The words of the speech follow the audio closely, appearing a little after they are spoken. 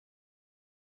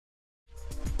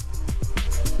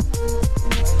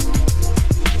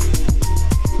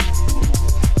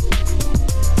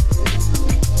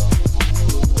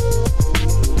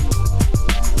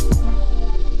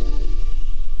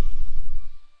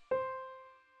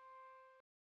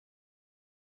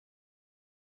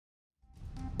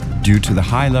Due to the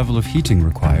high level of heating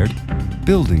required,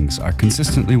 buildings are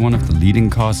consistently one of the leading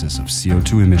causes of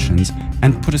CO2 emissions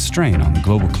and put a strain on the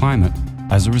global climate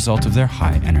as a result of their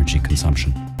high energy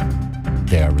consumption.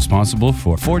 They are responsible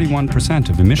for 41%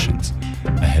 of emissions,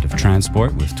 ahead of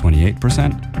transport with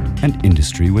 28% and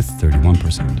industry with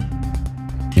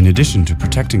 31%. In addition to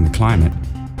protecting the climate,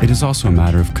 it is also a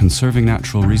matter of conserving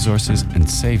natural resources and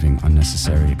saving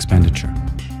unnecessary expenditure.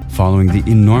 Following the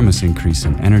enormous increase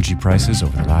in energy prices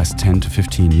over the last 10 to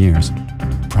 15 years,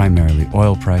 primarily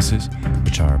oil prices,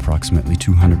 which are approximately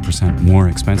 200% more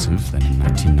expensive than in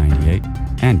 1998,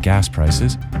 and gas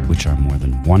prices, which are more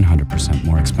than 100%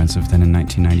 more expensive than in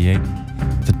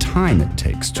 1998, the time it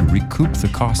takes to recoup the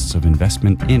costs of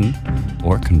investment in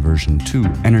or conversion to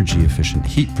energy-efficient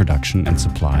heat production and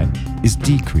supply is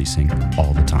decreasing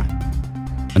all the time.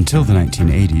 Until the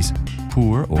 1980s,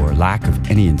 poor or lack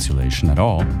of any insulation at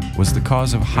all was the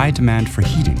cause of high demand for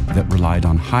heating that relied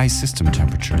on high system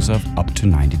temperatures of up to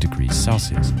 90 degrees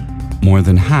Celsius. More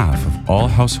than half of all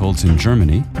households in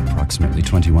Germany, approximately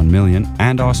 21 million,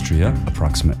 and Austria,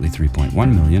 approximately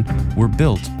 3.1 million, were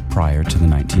built prior to the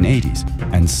 1980s,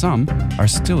 and some are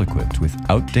still equipped with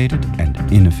outdated and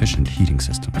inefficient heating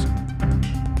systems.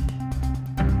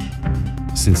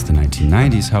 Since the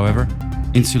 1990s, however,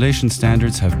 insulation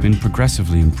standards have been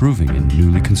progressively improving in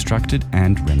newly constructed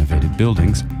and renovated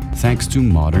buildings thanks to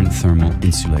modern thermal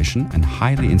insulation and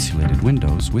highly insulated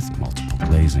windows with multiple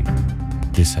glazing.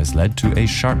 This has led to a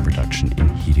sharp reduction in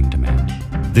heating demand.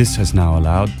 This has now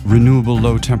allowed renewable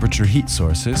low-temperature heat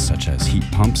sources such as heat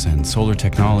pumps and solar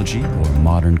technology or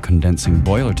modern condensing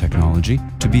boiler technology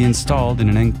to be installed in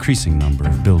an increasing number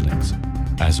of buildings.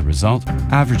 As a result,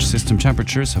 average system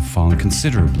temperatures have fallen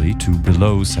considerably to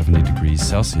below 70 degrees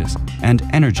Celsius, and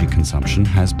energy consumption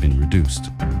has been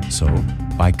reduced. So,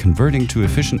 by converting to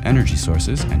efficient energy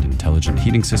sources and intelligent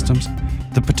heating systems,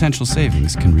 the potential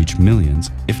savings can reach millions,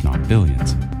 if not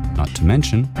billions, not to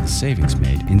mention the savings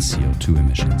made in CO2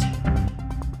 emissions.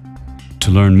 To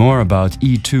learn more about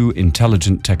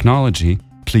E2 Technology,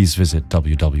 please visit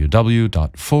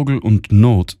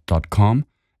www.VOGEL&NOOT.com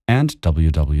and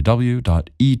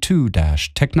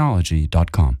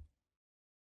www.E2-Technology.com.